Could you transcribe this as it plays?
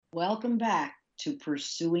Welcome back to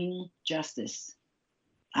Pursuing Justice.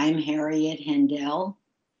 I'm Harriet Hendel,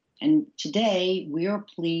 and today we are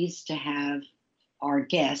pleased to have our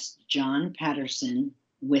guest, John Patterson,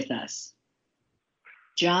 with us.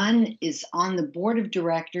 John is on the board of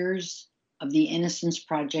directors of the Innocence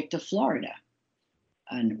Project of Florida,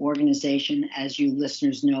 an organization, as you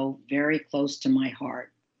listeners know, very close to my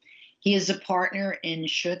heart. He is a partner in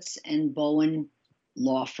Schutz and Bowen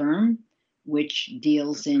law firm, which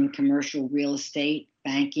deals in commercial real estate,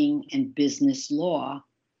 banking, and business law.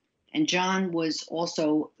 And John was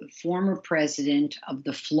also former president of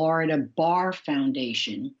the Florida Bar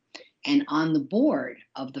Foundation and on the board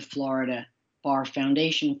of the Florida Bar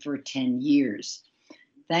Foundation for 10 years.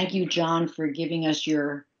 Thank you, John, for giving us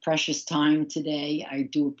your precious time today. I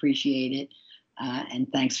do appreciate it.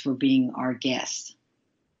 And thanks for being our guest.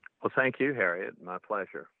 Well, thank you, Harriet. My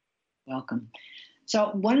pleasure. Welcome.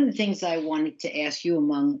 So one of the things I wanted to ask you,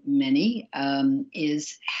 among many,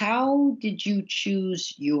 is how did you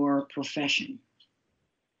choose your profession?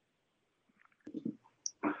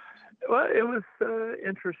 Well, it was an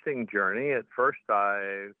interesting journey. At first,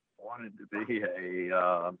 I wanted to be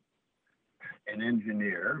an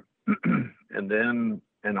engineer and then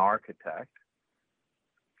an architect.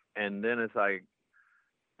 And then as I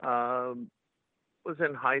was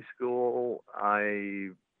in high school,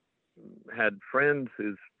 I had friends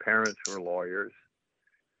whose parents were lawyers,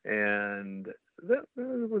 and that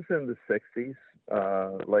was in the 60s,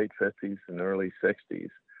 late 50s and early 60s.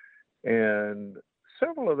 And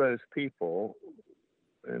several of those people,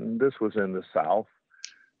 and this was in the South,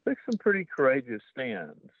 took some pretty courageous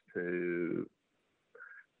stands to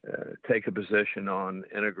take a position on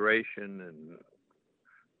integration and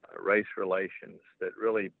race relations that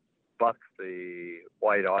really bucked the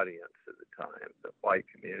white audience at the time, the white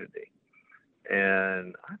community.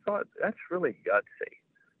 And I thought, that's really gutsy.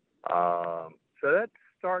 So that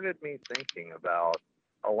started me thinking about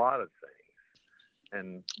a lot of things.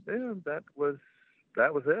 And that was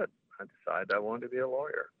it. I decided I wanted to be a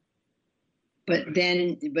lawyer. But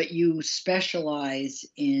you specialize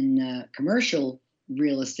in commercial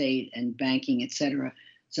real estate and banking, et cetera.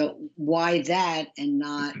 So why that and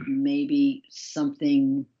not maybe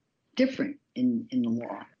something different in the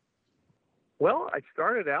law? Well, I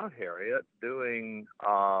started out, Harriet, doing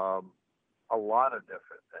a lot of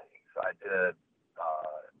different things. I did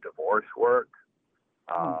divorce work.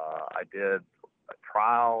 I did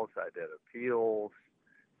trials. I did appeals.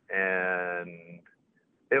 And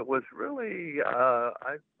it was really,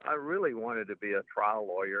 I really wanted to be a trial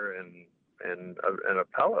lawyer and an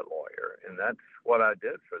appellate lawyer. And that's what I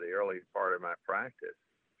did for the early part of my practice.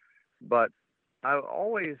 But I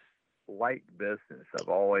always liked business. I've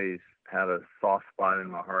always had a soft spot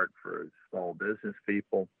in my heart for small business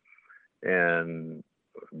people, and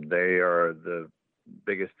they are the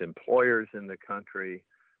biggest employers in the country.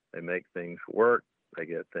 They make things work. They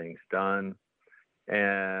get things done.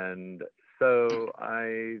 And so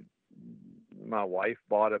my wife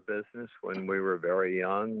bought a business when we were very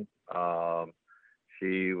young.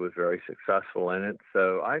 She was very successful in it.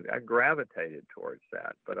 So I gravitated towards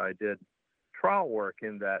that, but I did trial work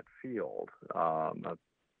in that field,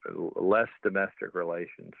 less domestic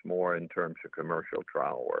relations, more in terms of commercial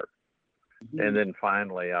trial work. Mm-hmm. And then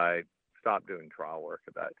finally, I stopped doing trial work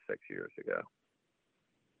about 6 years ago.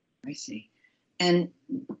 I see. And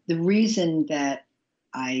the reason that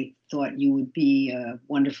I thought you would be a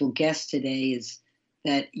wonderful guest today is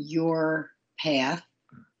that your path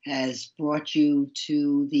has brought you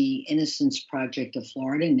to the Innocence Project of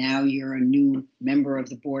Florida. Now you're a new member of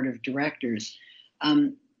the board of directors.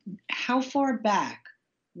 How far back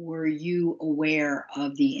were you aware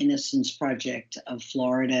of the Innocence Project of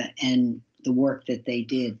Florida and the work that they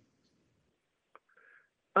did?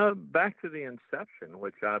 Back to the inception,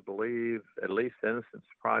 which I believe at least Innocence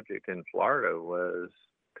Project in Florida was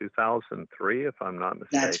 2003, if I'm not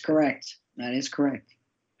mistaken. That's correct. That is correct.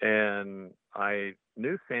 And I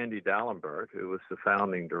knew Sandy Dallenberg, who was the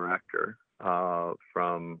founding director,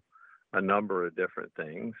 from a number of different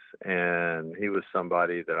things. And he was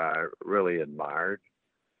somebody that I really admired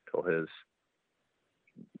till his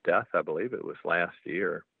death. I believe it was last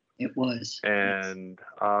year. It was. And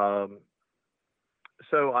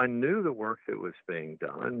so I knew the work that was being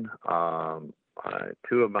done.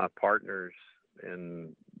 Two of my partners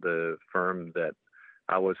in the firm that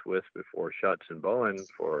I was with before Schutz and Bowen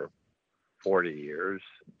for 40 years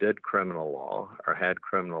did criminal law or had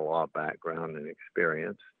criminal law background and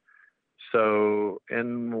experience. So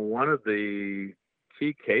in one of the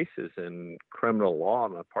key cases in criminal law,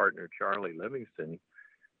 my partner, Charlie Livingston,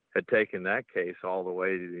 had taken that case all the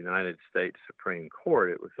way to the United States Supreme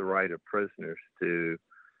Court. It was the right of prisoners to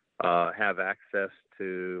have access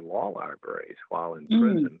to law libraries while in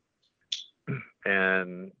prison.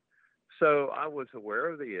 And so I was aware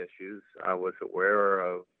of the issues. I was aware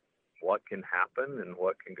of what can happen and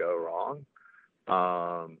what can go wrong.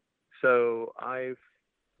 So I,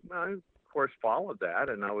 of course, followed that,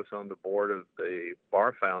 and I was on the board of the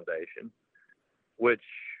Bar Foundation, which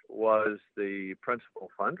was the principal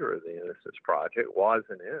funder of the Innocence Project, was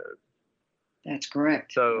and is. That's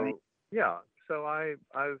correct. So, right. Yeah, so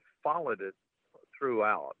I've followed it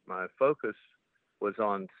throughout. My focus was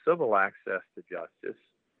on civil access to justice,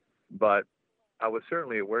 but I was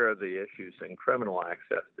certainly aware of the issues in criminal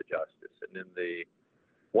access to justice and in the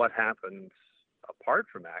what happens apart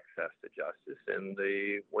from access to justice and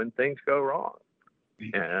the when things go wrong.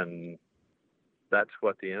 And that's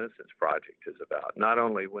what the Innocence Project is about. Not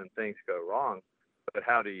only when things go wrong, but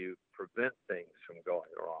how do you prevent things from going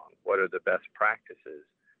wrong? What are the best practices?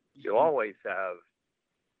 You'll always have,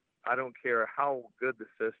 I don't care how good the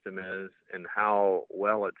system is and how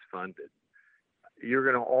well it's funded, you're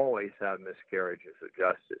going to always have miscarriages of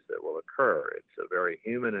justice that will occur. It's a very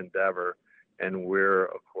human endeavor, and we're,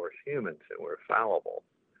 of course, humans, and we're fallible.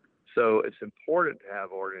 So it's important to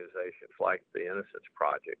have organizations like the Innocence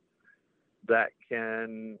Project that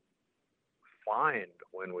can find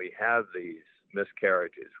when we have these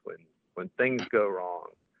miscarriages, when things go wrong,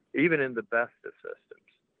 even in the best of systems,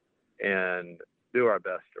 and do our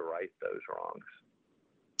best to right those wrongs.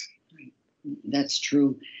 That's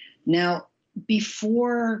true. Now,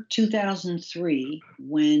 before 2003,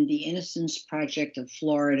 when the Innocence Project of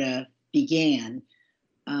Florida began,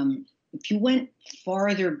 if you went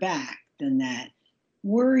farther back than that,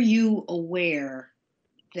 were you aware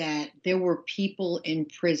that there were people in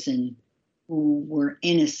prison who were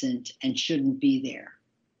innocent and shouldn't be there?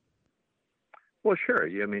 Well, sure.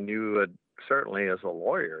 I mean, you would certainly, as a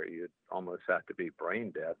lawyer, you'd almost have to be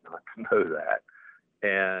brain dead not to know that.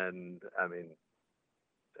 And I mean,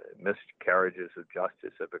 miscarriages of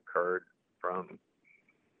justice have occurred from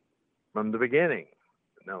the beginning.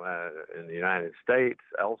 No, in the United States,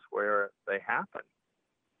 elsewhere, they happen.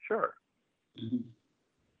 Sure. Mm-hmm.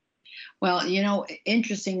 Well,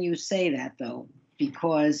 interesting you say that, though,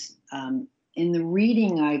 because in the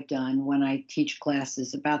reading I've done when I teach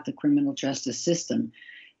classes about the criminal justice system,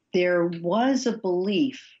 there was a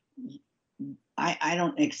belief, I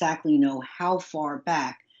don't exactly know how far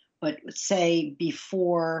back, but say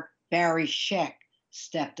before Barry Scheck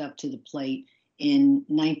stepped up to the plate in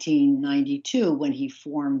 1992 when he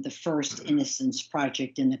formed the first Innocence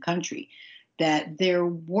Project in the country, that there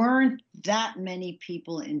weren't that many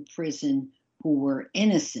people in prison who were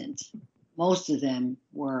innocent. Most of them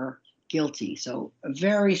were guilty. So a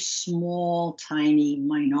very small, tiny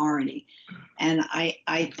minority. And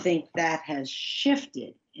I think that has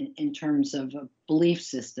shifted in terms of a belief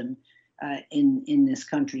system in this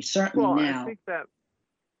country, certainly now. I think that.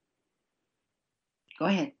 Go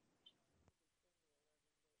ahead.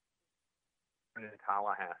 In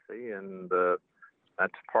Tallahassee, and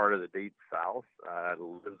that's part of the Deep South. I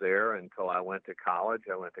lived there until I went to college.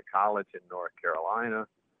 I went to college in North Carolina.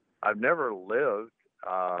 I've never lived.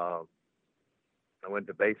 I went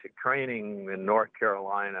to basic training in North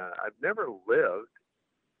Carolina. I've never lived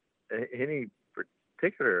any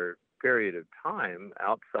particular period of time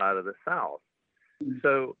outside of the South.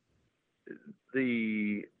 So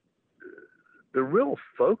the real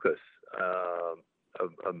focus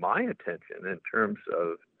of my attention in terms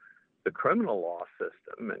of the criminal law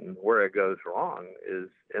system and where it goes wrong is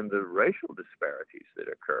in the racial disparities that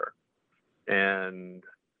occur. And,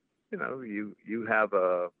 you have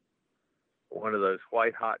one of those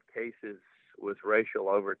white hot cases with racial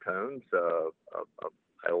overtones,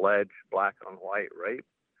 alleged black on white rape.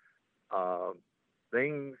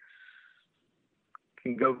 Things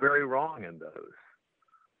can go very wrong in those.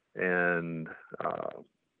 And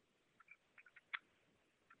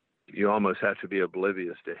you almost have to be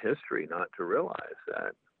oblivious to history not to realize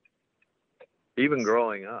that, even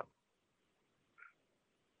growing up.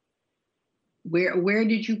 Where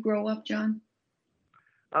did you grow up, John?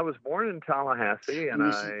 I was born in Tallahassee, and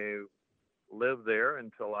I lived there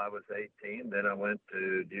until I was 18. Then I went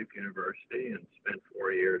to Duke University and spent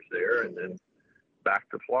 4 years there, and then back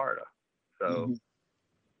to Florida. So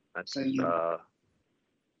that's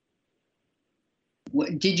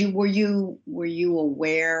were you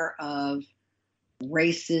aware of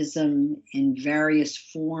racism in various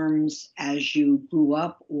forms as you grew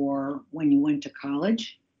up or when you went to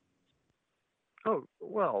college? Oh,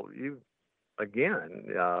 well,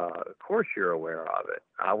 of course you're aware of it.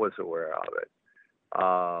 I was aware of it.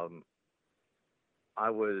 I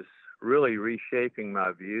was really reshaping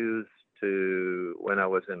my views to when I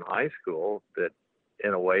was in high school, that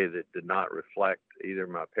in a way that did not reflect either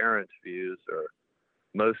my parents' views or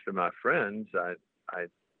most of my friends. I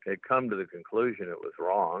had come to the conclusion it was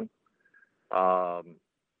wrong.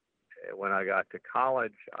 When I got to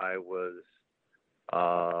college, I was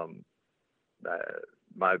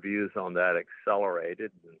my views on that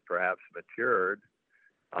accelerated and perhaps matured.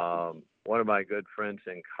 One of my good friends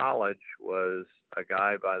in college was a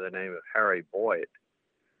guy by the name of Harry Boyd.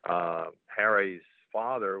 Harry's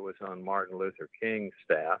father was on Martin Luther King's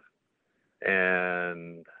staff,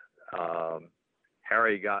 and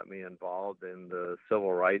Harry got me involved in the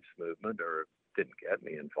civil rights movement, or didn't get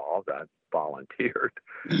me involved. I volunteered.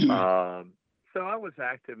 So I was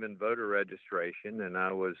active in voter registration, and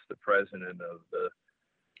I was the president of the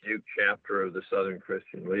Duke chapter of the Southern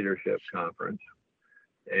Christian Leadership Conference,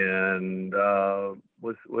 and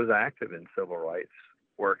was active in civil rights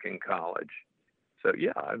work in college. So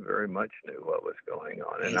yeah, I very much knew what was going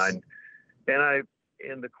on, and I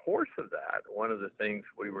in the course of that, one of the things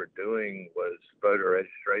we were doing was voter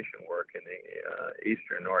registration work in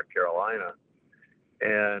eastern North Carolina,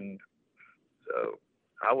 and so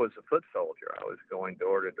I was a foot soldier. I was going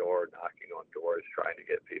door to door, knocking on doors, trying to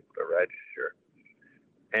get people to register.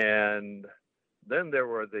 And then there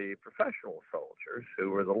were the professional soldiers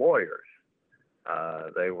who were the lawyers.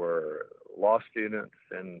 They were law students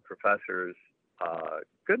and professors,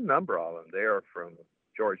 good number of them. They are from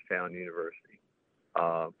Georgetown University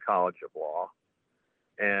College of Law.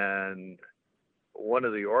 And one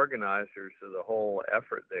of the organizers of the whole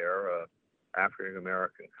effort there,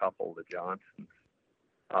 African-American couple, the Johnsons,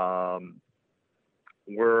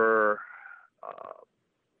 were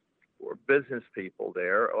business people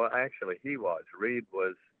there. Well, actually, he was. Reed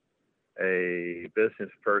was a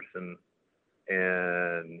business person,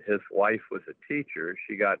 and his wife was a teacher.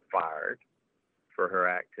 She got fired for her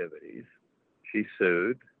activities. She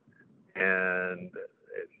sued, and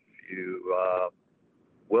if you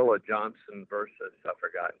Willa Johnson versus, I've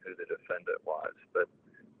forgotten who the defendant was, but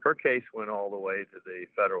her case went all the way to the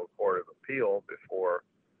Federal Court of Appeal before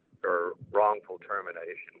her wrongful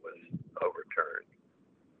termination was overturned.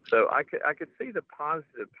 So I could see the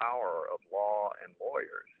positive power of law and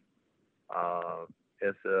lawyers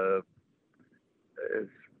as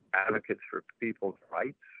advocates for people's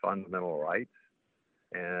rights, fundamental rights,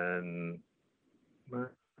 and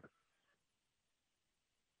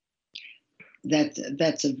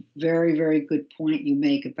that's a very, very good point you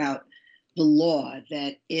make about the law,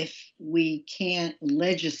 that if we can't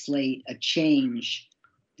legislate a change,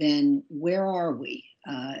 then where are we?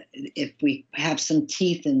 If we have some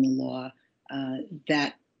teeth in the law,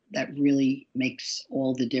 that really makes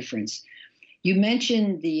all the difference. You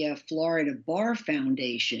mentioned the Florida Bar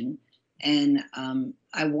Foundation, and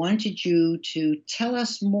I wanted you to tell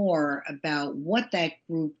us more about what that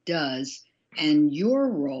group does and your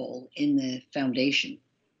role in the foundation.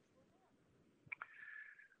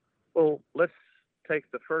 Well, let's take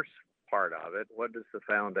the first part of it. What does the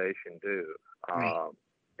foundation do? Right.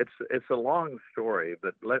 It's a long story,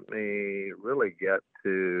 but let me really get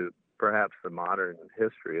to perhaps the modern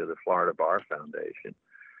history of the Florida Bar Foundation.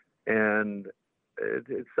 And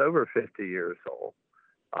it's over 50 years old.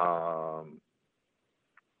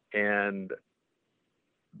 And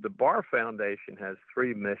the Bar Foundation has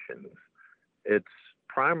three missions. It's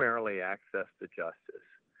primarily access to justice.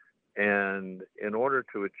 And in order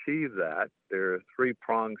to achieve that, there are three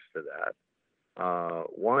prongs to that.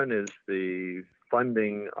 One is the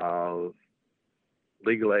funding of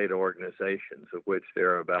legal aid organizations, of which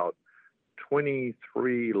there are about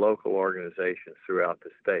 23 local organizations throughout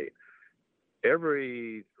the state.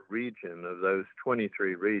 Every region of those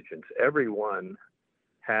 23 regions, every one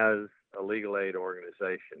has a legal aid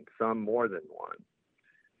organization, some more than one.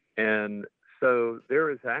 And so there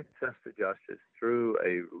is access to justice through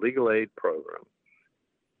a legal aid program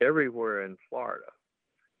everywhere in Florida,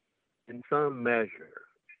 in some measure.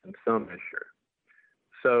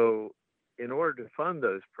 So in order to fund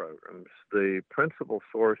those programs, the principal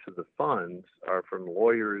source of the funds are from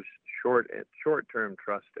lawyers' short-term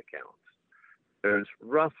trust accounts. There's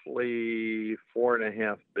roughly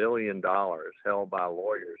 $4.5 billion held by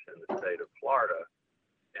lawyers in the state of Florida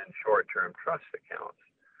in short-term trust accounts.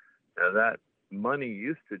 Now, that money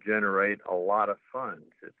used to generate a lot of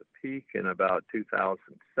funds. At the peak in about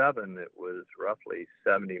 2007, it was roughly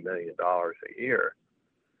 $70 million a year.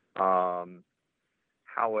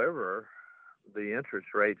 However, the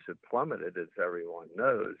interest rates have plummeted, as everyone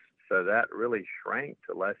knows, so that really shrank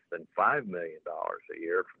to less than $5 million a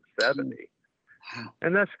year from 70. Wow.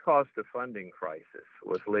 And that's caused a funding crisis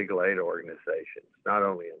with legal aid organizations, not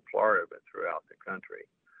only in Florida, but throughout the country.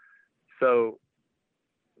 So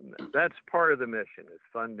that's part of the mission, is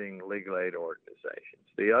funding legal aid organizations.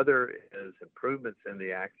 The other is improvements in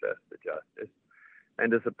the access to justice.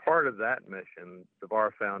 And as a part of that mission, the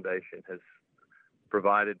Bar Foundation has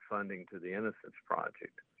provided funding to the Innocence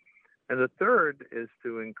Project. And the third is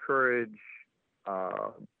to encourage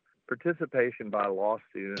participation by law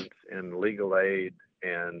students in legal aid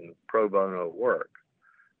and pro bono work.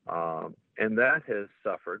 And that has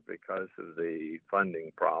suffered because of the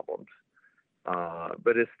funding problems,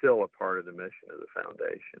 but it's still a part of the mission of the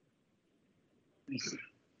foundation.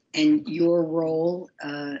 And your role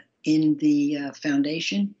in the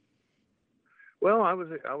foundation? Well, I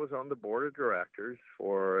was on the board of directors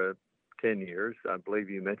for 10 years. I believe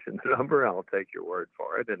you mentioned the number. I'll take your word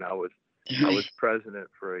for it. And I was president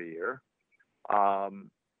for a year.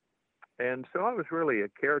 And so I was really a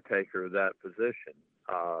caretaker of that position.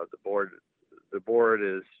 The board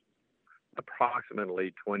is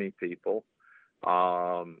approximately 20 people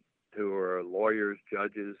who are lawyers,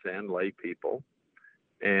 judges, and lay people.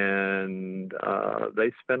 And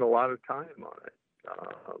they spend a lot of time on it.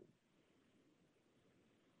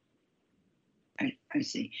 I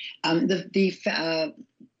see. The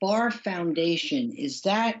Bar Foundation, is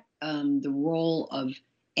that the role of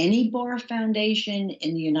any bar foundation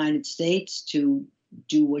in the United States to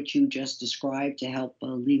do what you just described, to help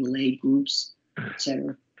legal aid groups, et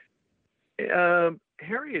cetera?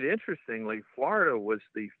 Harriet, interestingly, Florida was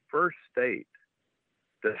the first state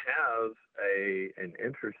to have an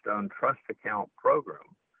interest-owned trust account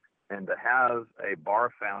program and to have a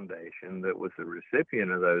bar foundation that was the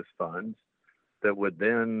recipient of those funds that would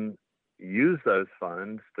then use those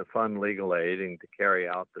funds to fund legal aid and to carry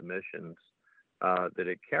out the missions that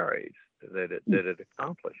it carries, that it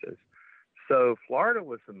accomplishes. So Florida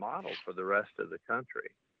was the model for the rest of the country.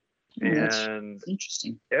 And that's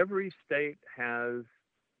interesting. Every state has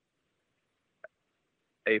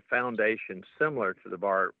a foundation similar to the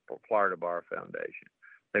Florida Bar Foundation.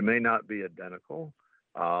 They may not be identical.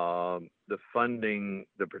 The funding,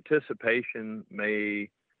 the participation may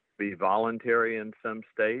be voluntary in some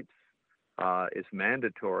states. It's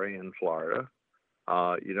mandatory in Florida.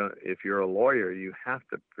 If you're a lawyer, you have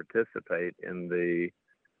to participate in the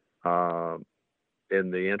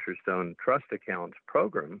interest-owned trust accounts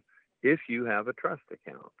program if you have a trust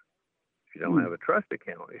account. If you don't have a trust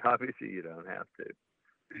account, obviously you don't have to.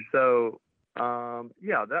 So,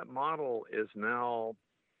 that model is now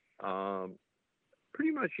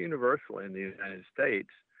pretty much universal in the United States.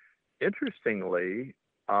 Interestingly,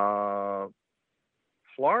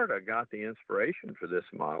 Florida got the inspiration for this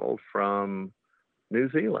model from New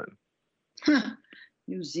Zealand. Huh.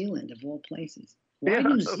 New Zealand, of all places. Why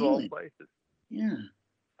New Zealand? Of all places. Yeah.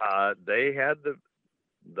 They had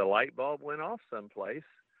the light bulb went off someplace,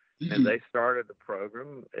 and they started the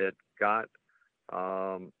program. It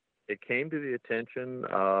came to the attention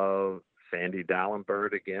of Sandy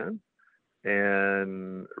Dallenberg again,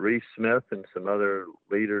 and Reese Smith and some other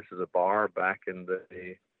leaders of the bar back in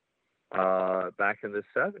the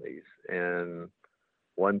 70s, and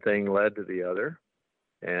one thing led to the other,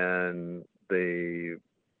 and the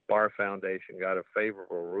Bar Foundation got a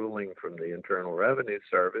favorable ruling from the Internal Revenue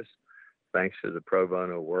Service, thanks to the pro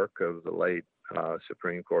bono work of the late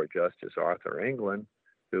Supreme Court Justice Arthur England,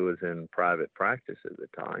 who was in private practice at the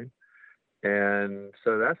time. And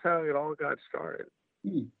so that's how it all got started.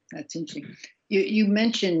 That's interesting. You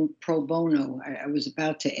mentioned pro bono. I was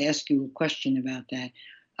about to ask you a question about that.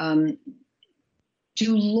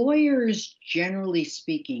 Do lawyers, generally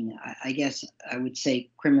speaking, I guess I would say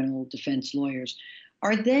criminal defense lawyers,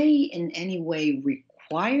 are they in any way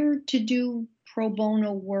required to do pro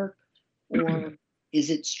bono work, or is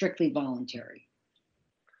it strictly voluntary?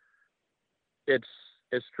 It's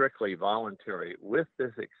strictly voluntary, with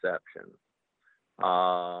this exception.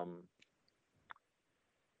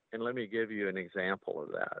 And let me give you an example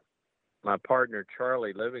of that. My partner,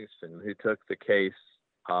 Charlie Livingston, who took the case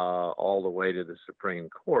all the way to the Supreme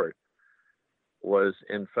Court, was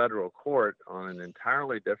in federal court on an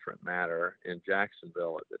entirely different matter in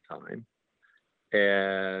Jacksonville at the time.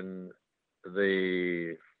 And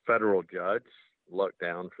the federal judge looked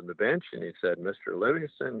down from the bench and he said, "Mr.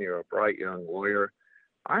 Livingston, you're a bright young lawyer.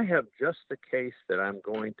 I have just the case that I'm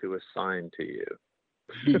going to assign to you."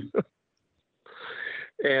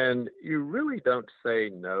 And you really don't say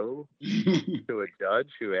no to a judge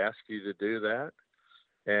who asks you to do that.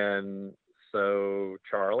 And so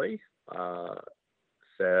Charlie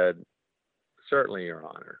said, "Certainly, Your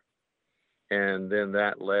Honor." And then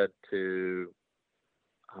that led to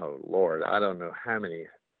oh Lord, I don't know how many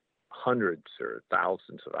hundreds or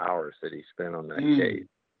thousands of hours that he spent on that case.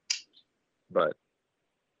 But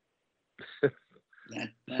that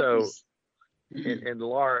so was, in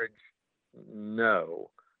large, no,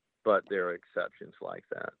 but there are exceptions like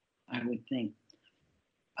that. I would think.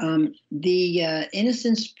 The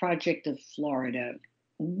Innocence Project of Florida,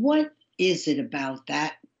 what is it about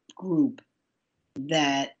that group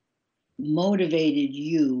that motivated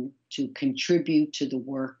you to contribute to the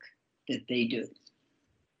work that they do?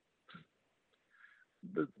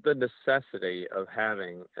 The necessity of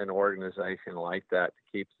having an organization like that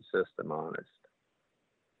to keep the system honest.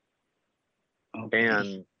 Okay.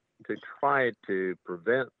 And to try to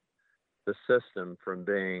prevent the system from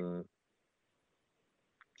being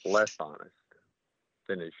less honest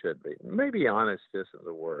than it should be. Maybe honest isn't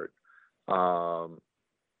the word.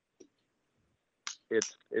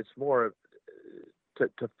 It's more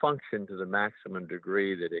to function to the maximum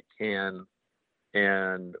degree that it can,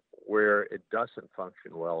 and where it doesn't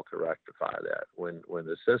function well, to rectify that. When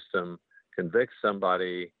the system convicts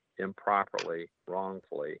somebody improperly,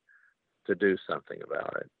 wrongfully, to do something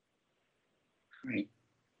about it. Right.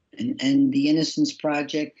 And the Innocence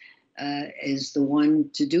Project is the one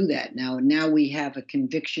to do that. Now we have a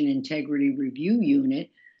conviction integrity review unit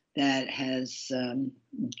that has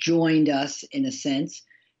joined us in a sense,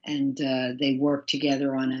 and they work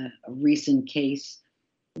together on a recent case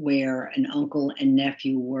where an uncle and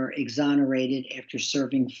nephew were exonerated after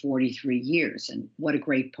serving 43 years. And what a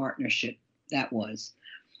great partnership that was.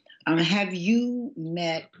 Have you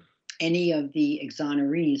met any of the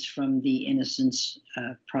exonerees from the Innocence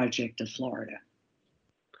Project of Florida?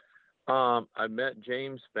 I met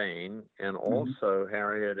James Bain and also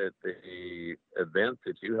Harriet at the event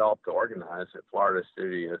that you helped organize at Florida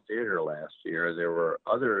Studio Theater last year. There were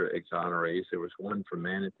other exonerees. There was one from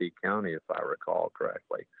Manatee County, if I recall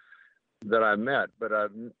correctly, that I met. But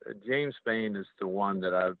James Bain is the one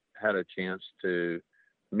that I've had a chance to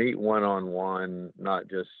meet one-on-one, not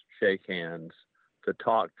just shake hands, to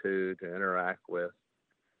talk to interact with.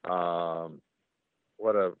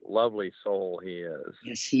 What a lovely soul he is.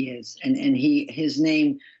 Yes, he is. And his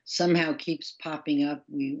name somehow keeps popping up.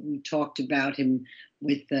 We talked about him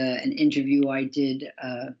with an interview I did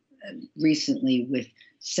recently with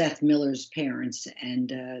Seth Miller's parents,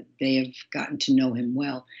 and they have gotten to know him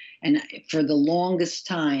well. And for the longest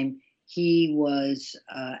time, he was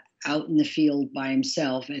out in the field by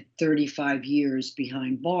himself at 35 years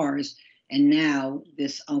behind bars. And now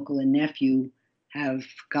this uncle and nephew have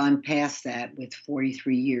gone past that with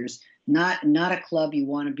 43 years. Not a club you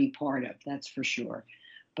want to be part of, that's for sure.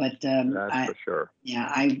 But that's for sure.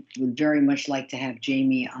 Yeah, I would very much like to have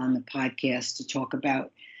Jamie on the podcast to talk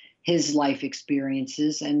about his life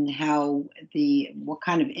experiences and what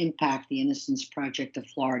kind of impact the Innocence Project of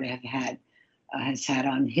Florida has had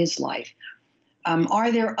on his life.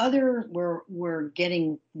 Are there other? We're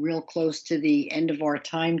getting real close to the end of our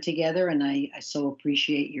time together, and I so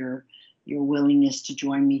appreciate your willingness to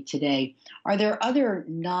join me today. Are there other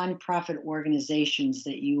nonprofit organizations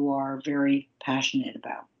that you are very passionate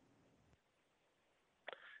about?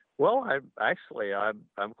 Well,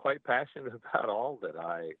 I'm quite passionate about all that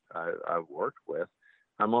I've worked with.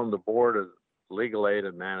 I'm on the board of Legal Aid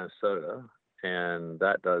of Minnesota, and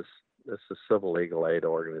it's a civil legal aid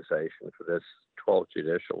organization for this 12th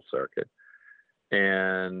Judicial Circuit.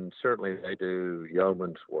 And certainly they do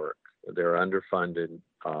yeoman's work. They're underfunded,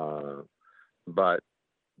 but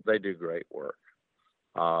they do great work.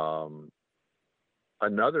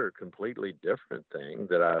 Another completely different thing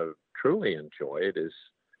that I've truly enjoyed is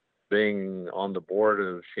being on the board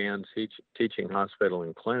of Shands Teaching Hospital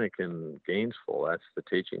and Clinic in Gainesville. That's the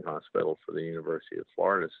teaching hospital for the University of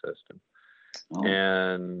Florida system. Oh.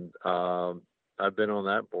 And I've been on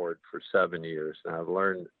that board for 7 years, and I've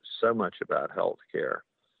learned so much about healthcare,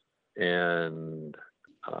 and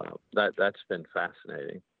that's been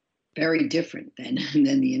fascinating. Very different than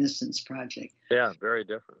the Innocence Project. Yeah, very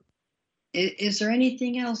different. Is there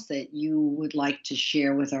anything else that you would like to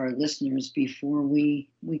share with our listeners before we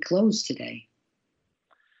close today?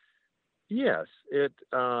 Yes,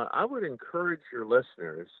 I would encourage your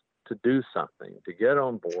listeners to do something, to get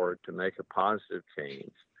on board, to make a positive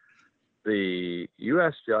change. The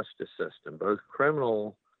U.S. justice system, both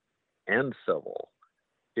criminal and civil,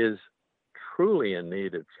 is truly in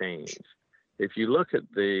need of change. If you look at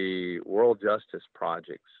the World Justice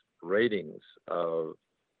Project's ratings of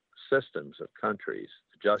systems of countries,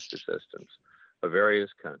 justice systems of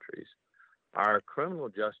various countries, our criminal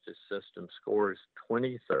justice system scores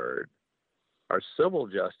 23rd. Our civil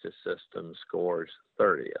justice system scores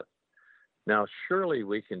 30th. Now, surely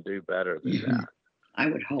we can do better than that. I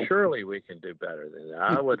would hope. Surely we can do better than that.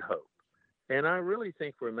 I would hope. And I really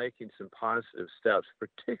think we're making some positive steps,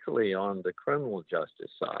 particularly on the criminal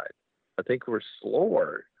justice side. I think we're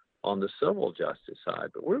slower on the civil justice side,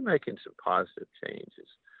 but we're making some positive changes.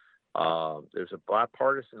 There's a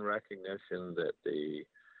bipartisan recognition that the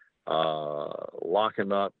lock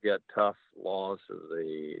 'em up, get tough laws of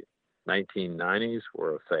the 1990s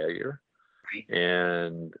were a failure. Right.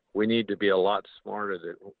 And we need to be a lot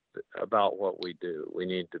smarter about what we do. We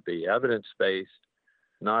need to be evidence-based,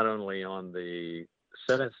 not only on the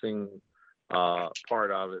sentencing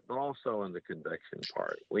part of it, but also in the conviction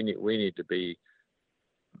part. We need to be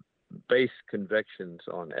base convictions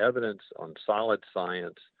on evidence, on solid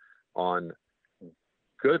science, on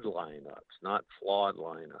good lineups, not flawed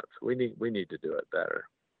lineups. We need to do it better.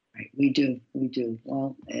 Right. We do.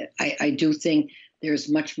 Well, I do think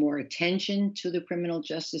there's much more attention to the criminal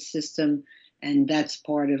justice system, and that's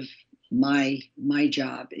part of my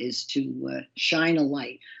job, is to shine a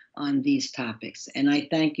light on these topics. And I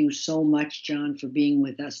thank you so much, John, for being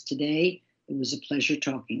with us today. It was a pleasure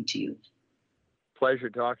talking to you. Pleasure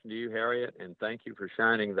talking to you, Harriet, and thank you for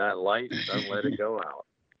shining that light. Don't let it go out.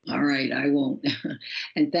 All right, I won't.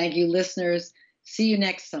 And thank you, listeners. See you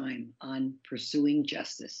next time on Pursuing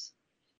Justice.